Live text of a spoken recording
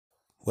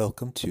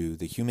Welcome to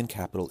the Human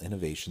Capital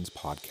Innovations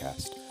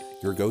Podcast,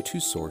 your go-to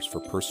source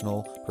for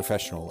personal,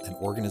 professional, and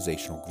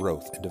organizational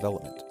growth and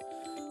development.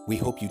 We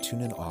hope you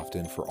tune in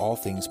often for all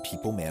things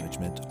people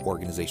management,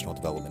 organizational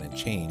development and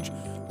change,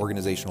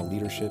 organizational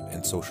leadership,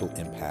 and social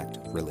impact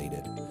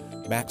related.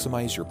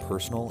 Maximize your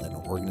personal and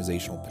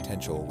organizational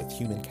potential with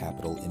Human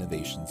Capital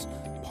Innovations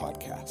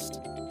Podcast.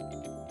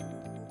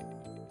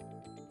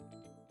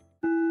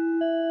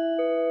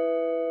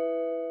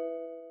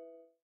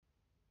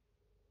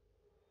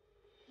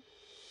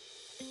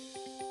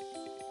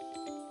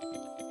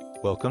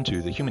 Welcome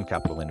to the Human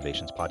Capital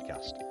Innovations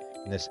Podcast.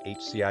 In this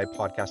HCI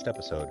podcast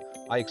episode,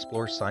 I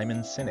explore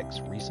Simon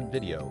Sinek's recent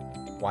video,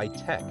 Why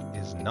Tech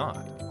is Not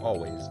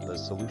Always the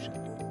Solution.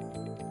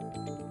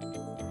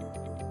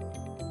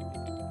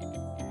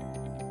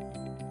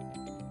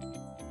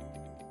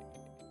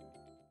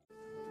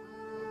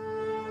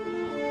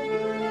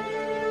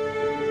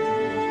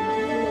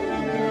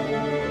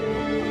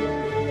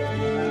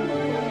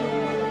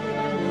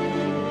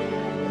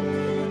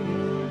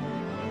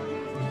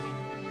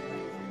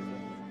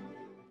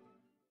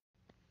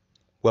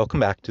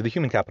 Welcome back to the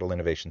Human Capital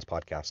Innovations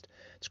Podcast.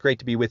 It's great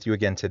to be with you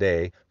again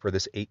today for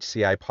this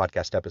HCI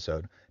podcast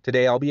episode.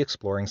 Today I'll be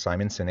exploring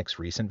Simon Sinek's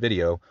recent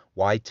video,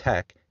 Why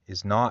Tech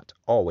is Not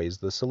Always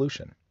the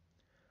Solution.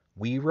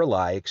 We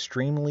rely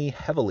extremely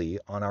heavily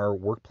on our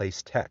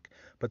workplace tech,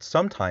 but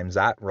sometimes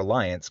that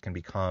reliance can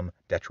become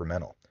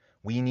detrimental.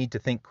 We need to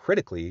think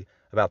critically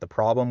about the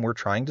problem we're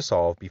trying to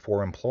solve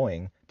before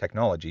employing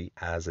technology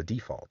as a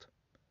default.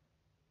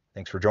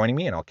 Thanks for joining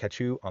me, and I'll catch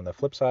you on the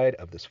flip side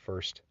of this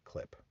first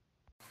clip.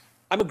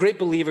 I'm a great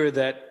believer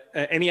that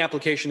any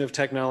application of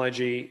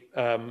technology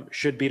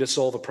should be to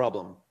solve a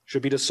problem,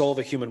 should be to solve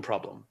a human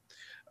problem.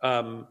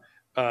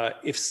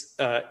 If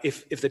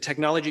the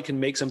technology can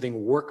make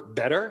something work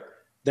better,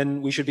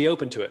 then we should be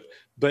open to it.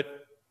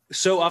 But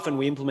so often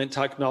we implement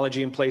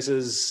technology in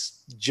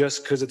places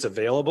just because it's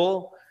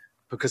available,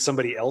 because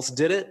somebody else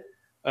did it.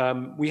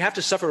 We have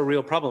to suffer a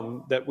real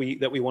problem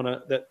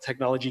that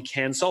technology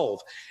can solve.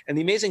 And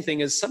the amazing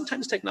thing is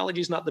sometimes technology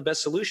is not the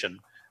best solution.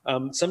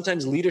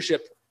 Sometimes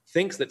leadership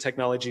thinks that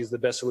technology is the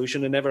best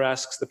solution and never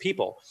asks the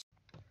people.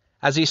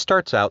 As he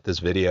starts out this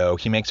video,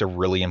 he makes a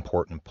really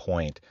important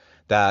point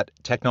that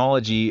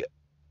technology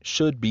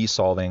should be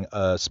solving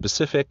a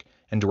specific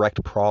and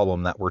direct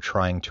problem that we're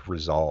trying to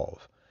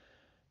resolve.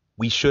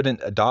 We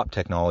shouldn't adopt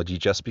technology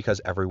just because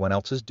everyone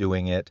else is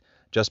doing it,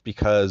 just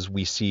because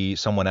we see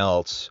someone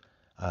else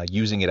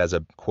using it as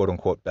a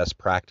quote-unquote best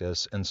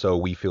practice, and so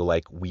we feel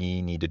like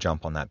we need to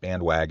jump on that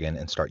bandwagon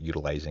and start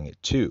utilizing it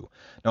too.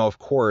 Now, of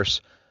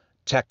course,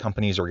 tech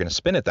companies are going to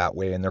spin it that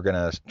way, and they're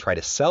going to try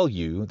to sell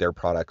you their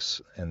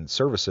products and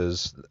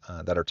services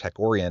that are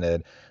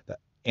tech-oriented.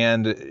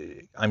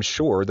 And I'm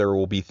sure there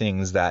will be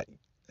things that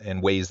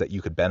and ways that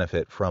you could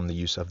benefit from the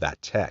use of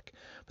that tech.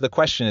 But the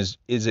question is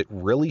it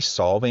really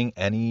solving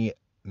any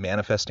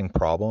manifesting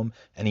problem,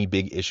 any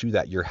big issue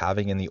that you're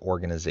having in the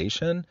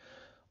organization?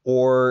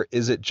 Or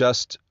is it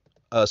just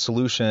a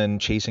solution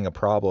chasing a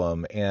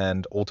problem,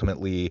 and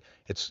ultimately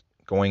it's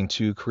going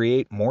to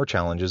create more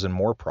challenges and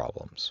more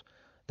problems?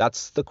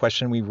 That's the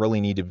question we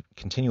really need to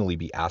continually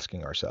be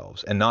asking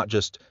ourselves, and not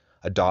just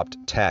adopt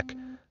tech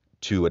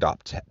to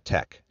adopt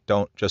tech.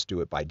 Don't just do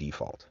it by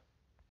default.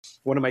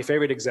 One of my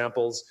favorite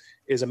examples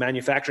is a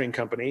manufacturing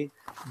company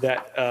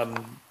that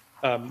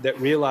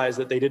realized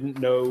that they didn't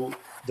know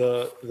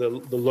the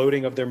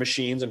loading of their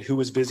machines and who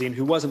was busy and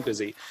who wasn't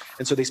busy.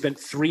 And so they spent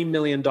 $3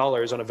 million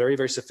on a very,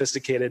 very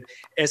sophisticated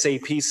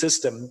SAP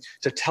system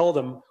to tell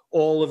them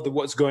all of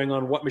what's going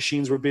on, what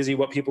machines were busy,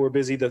 what people were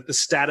busy, the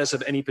status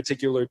of any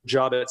particular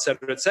job, et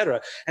cetera, et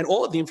cetera. And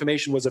all of the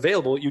information was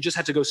available. You just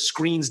had to go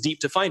screens deep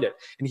to find it.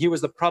 And here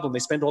was the problem. They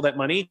spent all that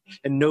money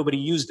and nobody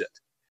used it.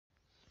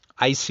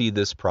 I see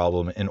this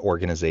problem in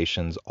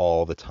organizations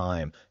all the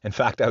time. In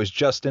fact, I was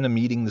just in a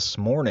meeting this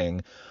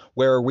morning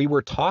where we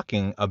were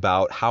talking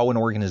about how an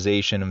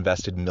organization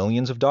invested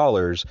millions of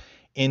dollars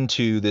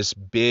into this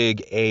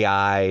big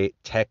AI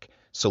tech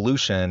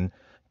solution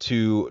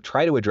to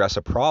try to address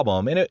a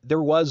problem. And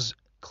there was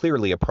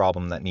clearly a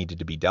problem that needed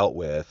to be dealt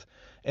with.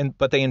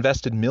 But they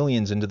invested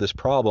millions into this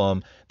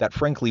problem that,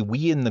 frankly,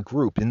 we in the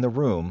group, in the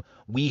room,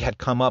 we had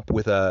come up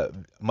with a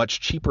much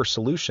cheaper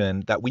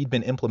solution that we'd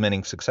been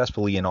implementing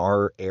successfully in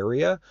our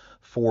area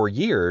for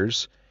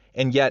years,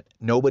 and yet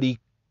nobody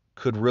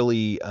could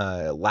really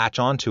latch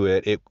onto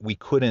it. We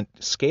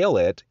couldn't scale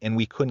it, and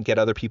we couldn't get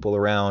other people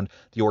around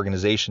the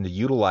organization to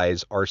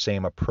utilize our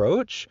same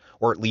approach,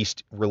 or at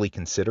least really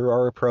consider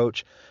our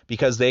approach,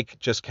 because they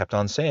just kept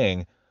on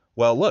saying,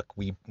 well, look,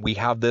 we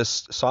have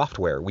this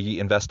software. We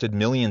invested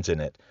millions in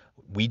it.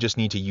 We just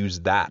need to use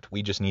that.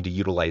 We just need to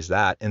utilize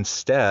that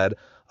instead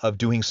of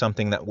doing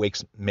something that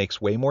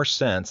makes way more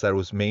sense, that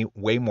was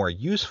way more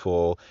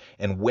useful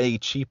and way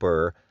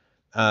cheaper.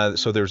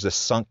 So there's this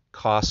sunk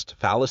cost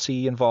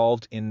fallacy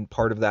involved in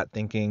part of that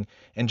thinking,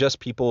 and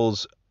just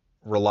people's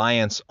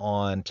reliance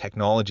on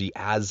technology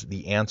as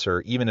the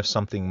answer, even if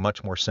something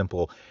much more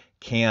simple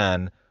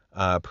can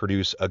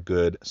produce a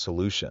good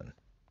solution.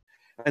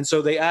 And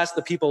so they asked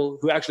the people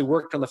who actually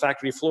worked on the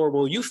factory floor,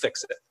 will you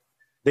fix it?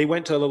 They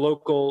went to the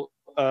local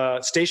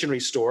stationery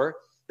store.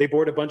 They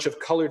bought a bunch of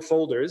colored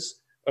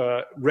folders,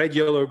 red,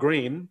 yellow,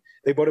 green.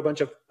 They bought a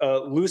bunch of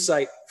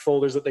lucite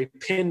folders that they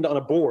pinned on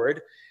a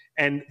board,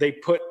 and they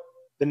put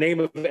the name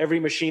of every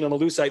machine on the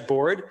lucite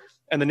board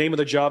and the name of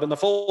the job in the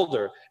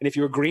folder. And if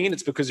you were green,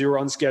 it's because you were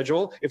on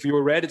schedule. If you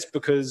were red, it's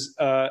because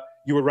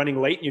you were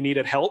running late and you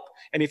needed help.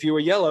 And if you were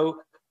yellow,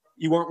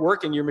 you weren't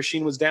working, your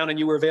machine was down, and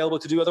you were available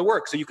to do other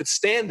work. So you could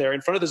stand there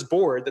in front of this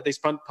board that they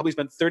probably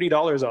spent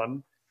 $30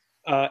 on,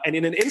 and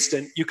in an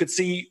instant, you could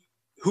see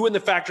who in the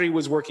factory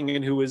was working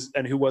and who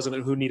wasn't,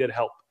 and who needed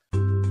help.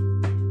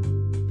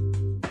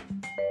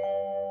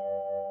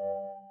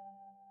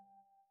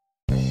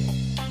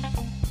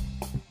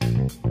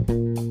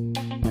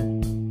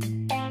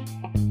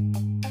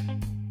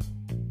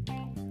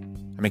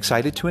 I'm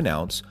excited to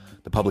announce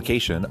the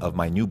publication of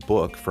my new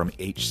book from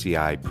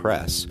HCI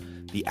Press,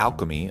 The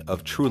Alchemy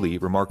of Truly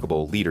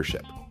Remarkable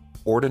Leadership: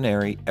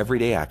 Ordinary,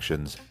 Everyday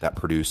Actions That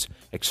Produce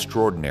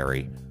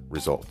Extraordinary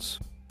Results.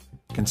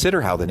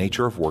 Consider how the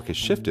nature of work has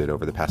shifted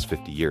over the past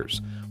 50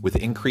 years. With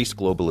increased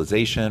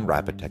globalization,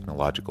 rapid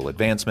technological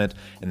advancement,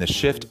 and the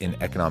shift in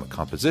economic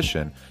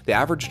composition, the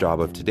average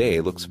job of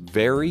today looks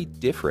very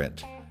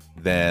different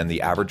than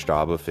the average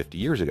job of 50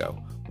 years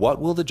ago. What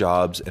will the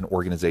jobs and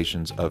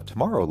organizations of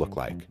tomorrow look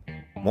like?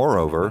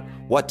 Moreover,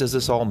 what does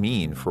this all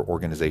mean for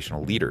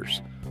organizational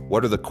leaders?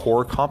 What are the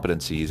core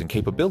competencies and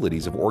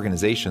capabilities of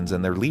organizations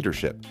and their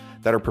leadership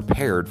that are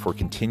prepared for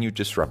continued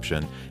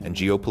disruption and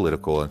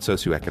geopolitical and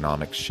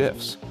socioeconomic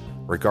shifts?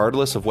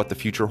 Regardless of what the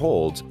future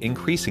holds,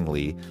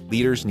 increasingly,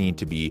 leaders need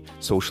to be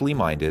socially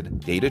minded,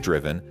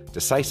 data-driven,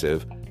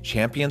 decisive,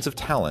 champions of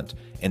talent,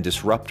 and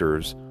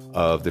disruptors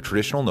of the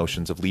traditional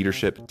notions of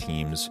leadership,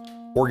 teams,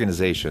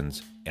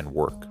 organizations, and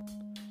work.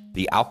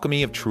 The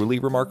Alchemy of Truly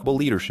Remarkable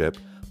Leadership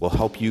will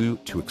help you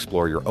to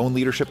explore your own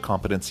leadership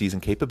competencies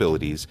and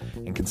capabilities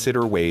and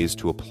consider ways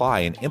to apply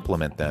and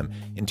implement them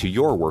into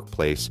your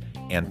workplace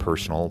and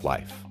personal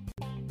life.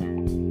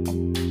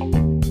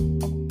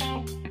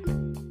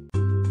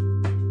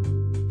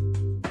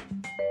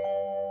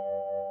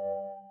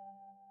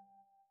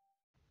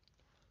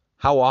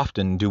 How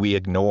often do we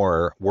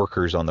ignore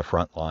workers on the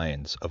front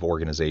lines of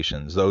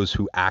organizations, those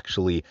who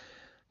actually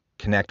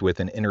connect with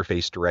and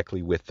interface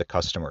directly with the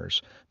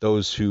customers,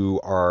 those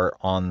who are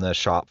on the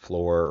shop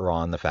floor or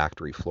on the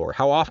factory floor?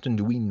 How often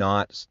do we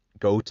not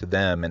go to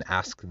them and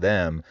ask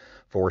them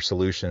for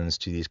solutions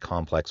to these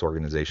complex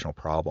organizational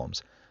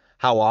problems?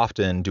 How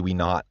often do we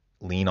not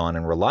lean on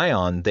and rely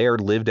on their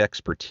lived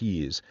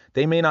expertise?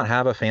 They may not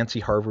have a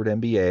fancy Harvard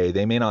MBA.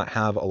 They may not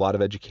have a lot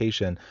of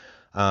education.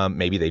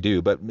 Maybe they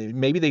do, but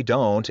maybe they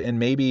don't. And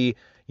maybe,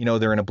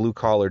 they're in a blue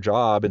collar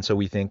job. And so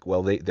we think,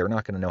 well, they're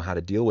not going to know how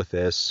to deal with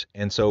this.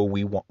 And so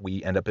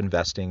we end up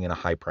investing in a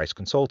high price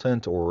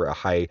consultant or a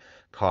high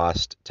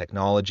cost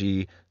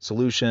technology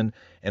solution,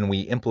 and we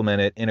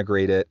implement it,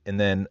 integrate it. And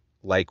then,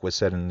 like was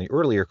said in the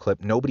earlier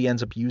clip, nobody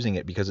ends up using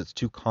it because it's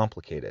too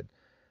complicated.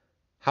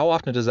 How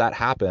often does that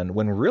happen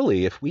when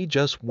really, if we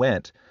just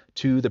went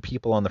to the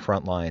people on the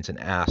front lines and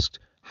asked,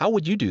 how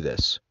would you do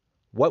this?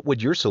 What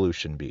would your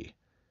solution be?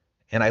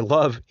 And I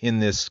love in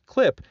this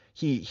clip,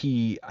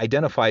 he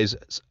identifies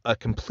a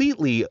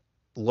completely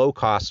low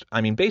cost,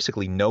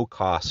 basically no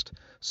cost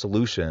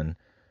solution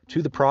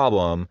to the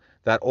problem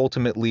that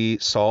ultimately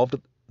solved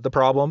the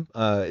problem.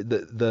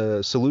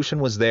 The solution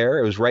was there.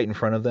 It was right in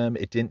front of them.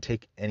 It didn't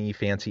take any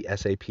fancy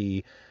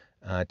SAP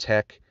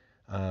tech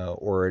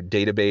or a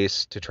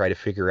database to try to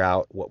figure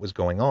out what was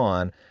going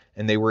on.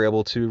 And they were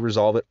able to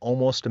resolve it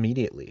almost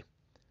immediately.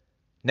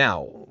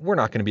 Now, we're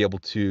not going to be able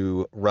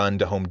to run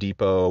to Home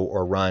Depot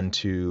or run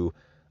to,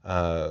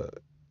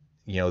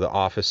 the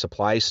office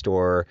supply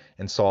store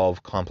and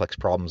solve complex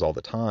problems all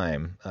the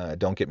time.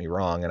 Don't get me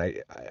wrong. And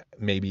I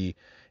maybe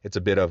it's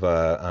a bit of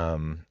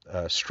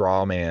a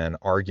straw man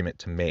argument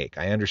to make.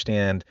 I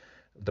understand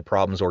the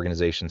problems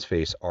organizations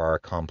face are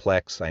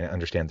complex. I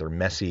understand they're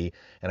messy,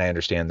 and I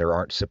understand there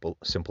aren't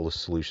simple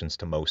solutions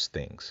to most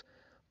things.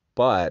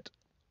 But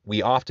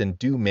we often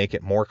do make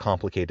it more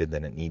complicated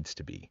than it needs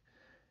to be.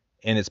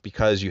 And it's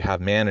because you have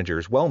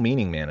managers,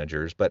 well-meaning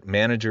managers, but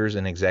managers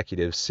and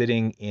executives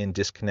sitting in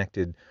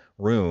disconnected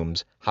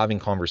rooms having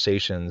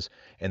conversations,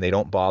 and they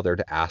don't bother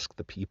to ask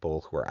the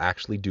people who are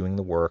actually doing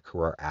the work,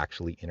 who are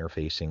actually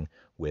interfacing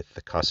with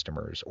the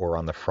customers or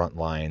on the front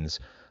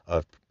lines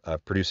of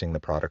producing the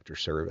product or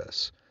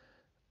service.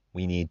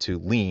 We need to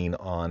lean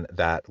on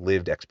that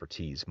lived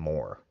expertise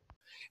more.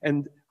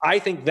 And I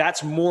think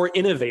that's more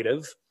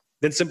innovative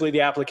than simply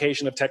the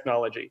application of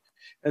technology.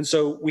 And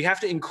so we have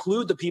to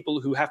include the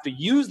people who have to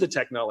use the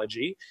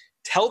technology,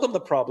 tell them the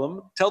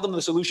problem, tell them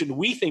the solution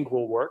we think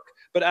will work,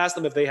 but ask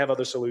them if they have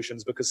other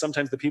solutions, because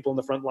sometimes the people in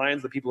the front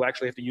lines, the people who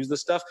actually have to use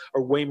this stuff,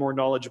 are way more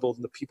knowledgeable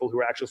than the people who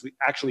are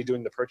actually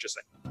doing the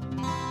purchasing.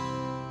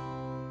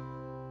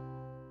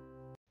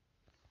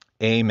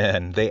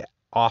 Amen. They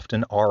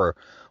often are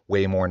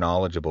way more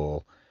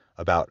knowledgeable.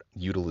 about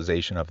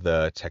utilization of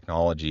the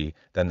technology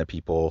than the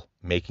people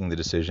making the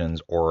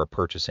decisions or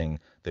purchasing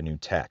the new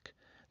tech.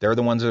 They're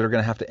the ones that are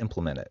going to have to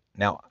implement it.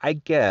 Now, I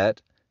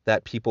get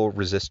that people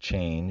resist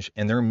change,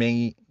 and there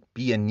may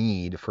be a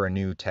need for a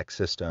new tech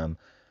system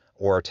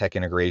or tech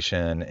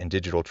integration and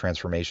digital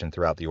transformation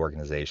throughout the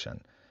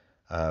organization.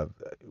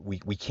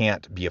 We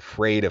can't be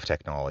afraid of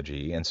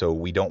technology, and so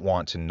we don't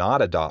want to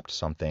not adopt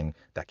something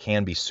that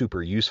can be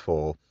super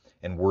useful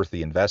and worth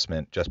the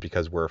investment just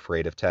because we're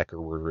afraid of tech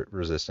or we're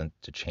resistant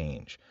to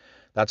change.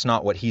 That's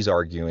not what he's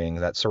arguing.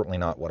 That's certainly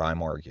not what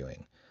I'm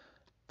arguing.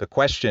 The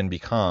question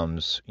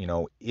becomes,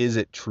 is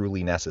it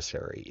truly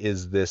necessary?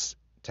 Is this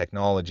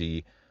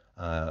technology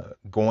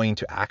going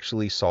to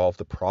actually solve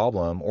the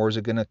problem, or is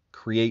it going to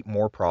create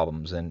more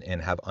problems and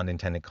have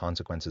unintended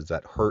consequences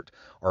that hurt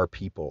our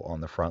people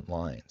on the front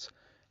lines?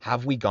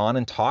 Have we gone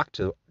and talked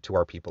to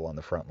our people on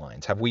the front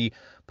lines? Have we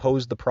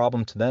posed the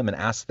problem to them and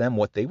asked them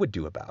what they would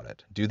do about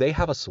it? Do they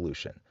have a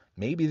solution?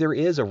 Maybe there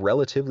is a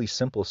relatively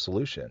simple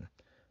solution.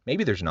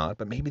 Maybe there's not,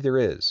 but maybe there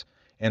is.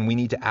 And we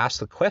need to ask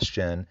the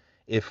question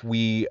if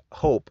we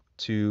hope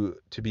to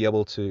be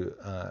able to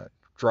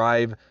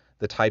drive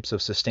the types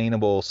of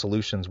sustainable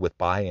solutions with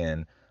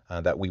buy-in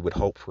that we would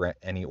hope for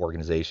any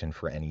organization,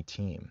 for any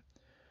team.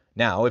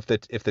 Now, if the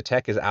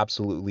tech is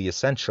absolutely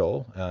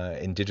essential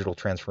and digital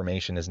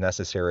transformation is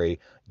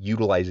necessary,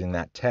 utilizing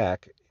that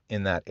tech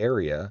in that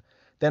area,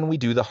 then we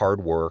do the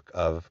hard work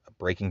of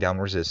breaking down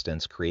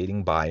resistance,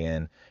 creating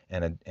buy-in,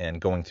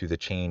 and going through the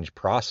change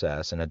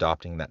process and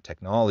adopting that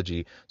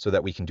technology so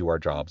that we can do our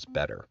jobs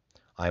better.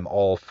 I'm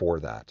all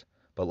for that.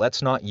 But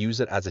let's not use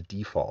it as a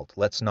default.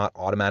 Let's not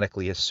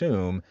automatically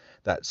assume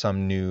that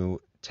some new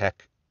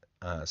tech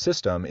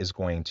system is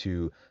going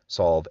to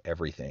solve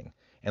everything.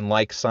 And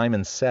like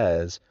Simon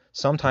says,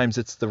 sometimes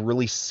it's the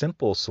really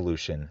simple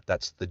solution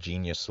that's the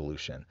genius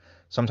solution.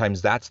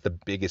 Sometimes that's the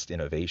biggest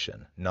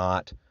innovation,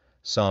 not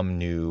some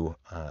new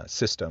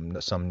system,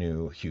 some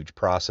new huge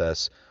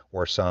process,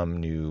 or some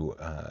new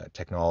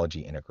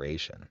technology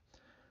integration.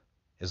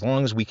 As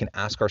long as we can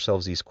ask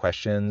ourselves these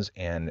questions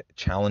and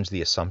challenge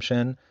the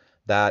assumption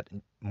that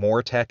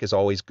more tech is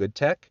always good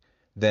tech,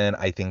 then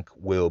I think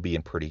we'll be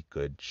in pretty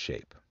good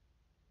shape.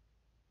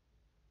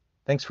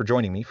 Thanks for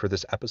joining me for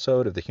this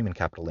episode of the Human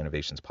Capital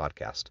Innovations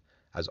Podcast.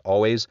 As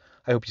always,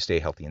 I hope you stay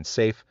healthy and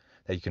safe,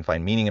 that you can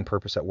find meaning and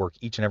purpose at work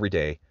each and every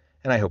day,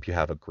 and I hope you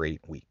have a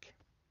great week.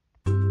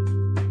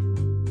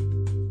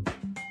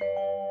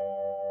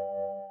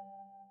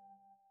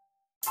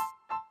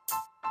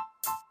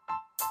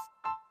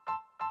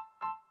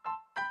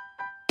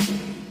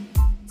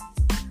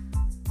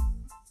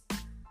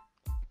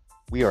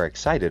 We are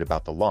excited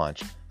about the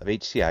launch of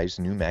HCI's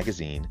new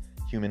magazine,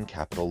 Human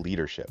Capital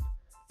Leadership.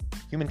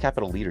 Human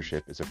Capital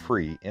Leadership is a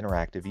free,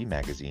 interactive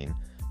e-magazine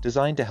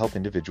designed to help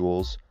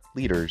individuals,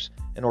 leaders,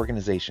 and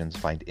organizations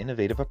find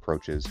innovative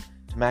approaches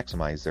to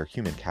maximize their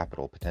human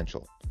capital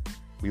potential.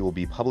 We will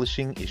be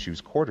publishing issues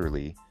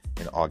quarterly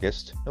in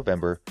August,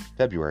 November,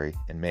 February,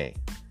 and May.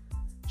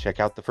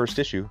 Check out the first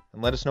issue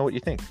and let us know what you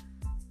think.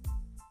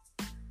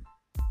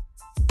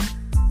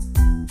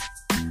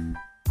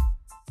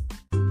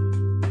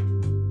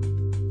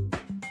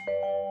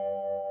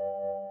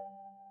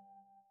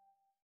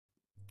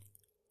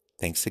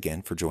 Thanks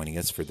again for joining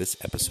us for this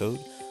episode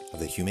of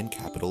the Human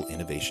Capital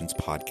Innovations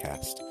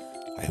Podcast.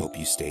 I hope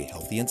you stay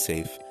healthy and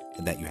safe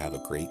and that you have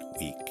a great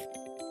week.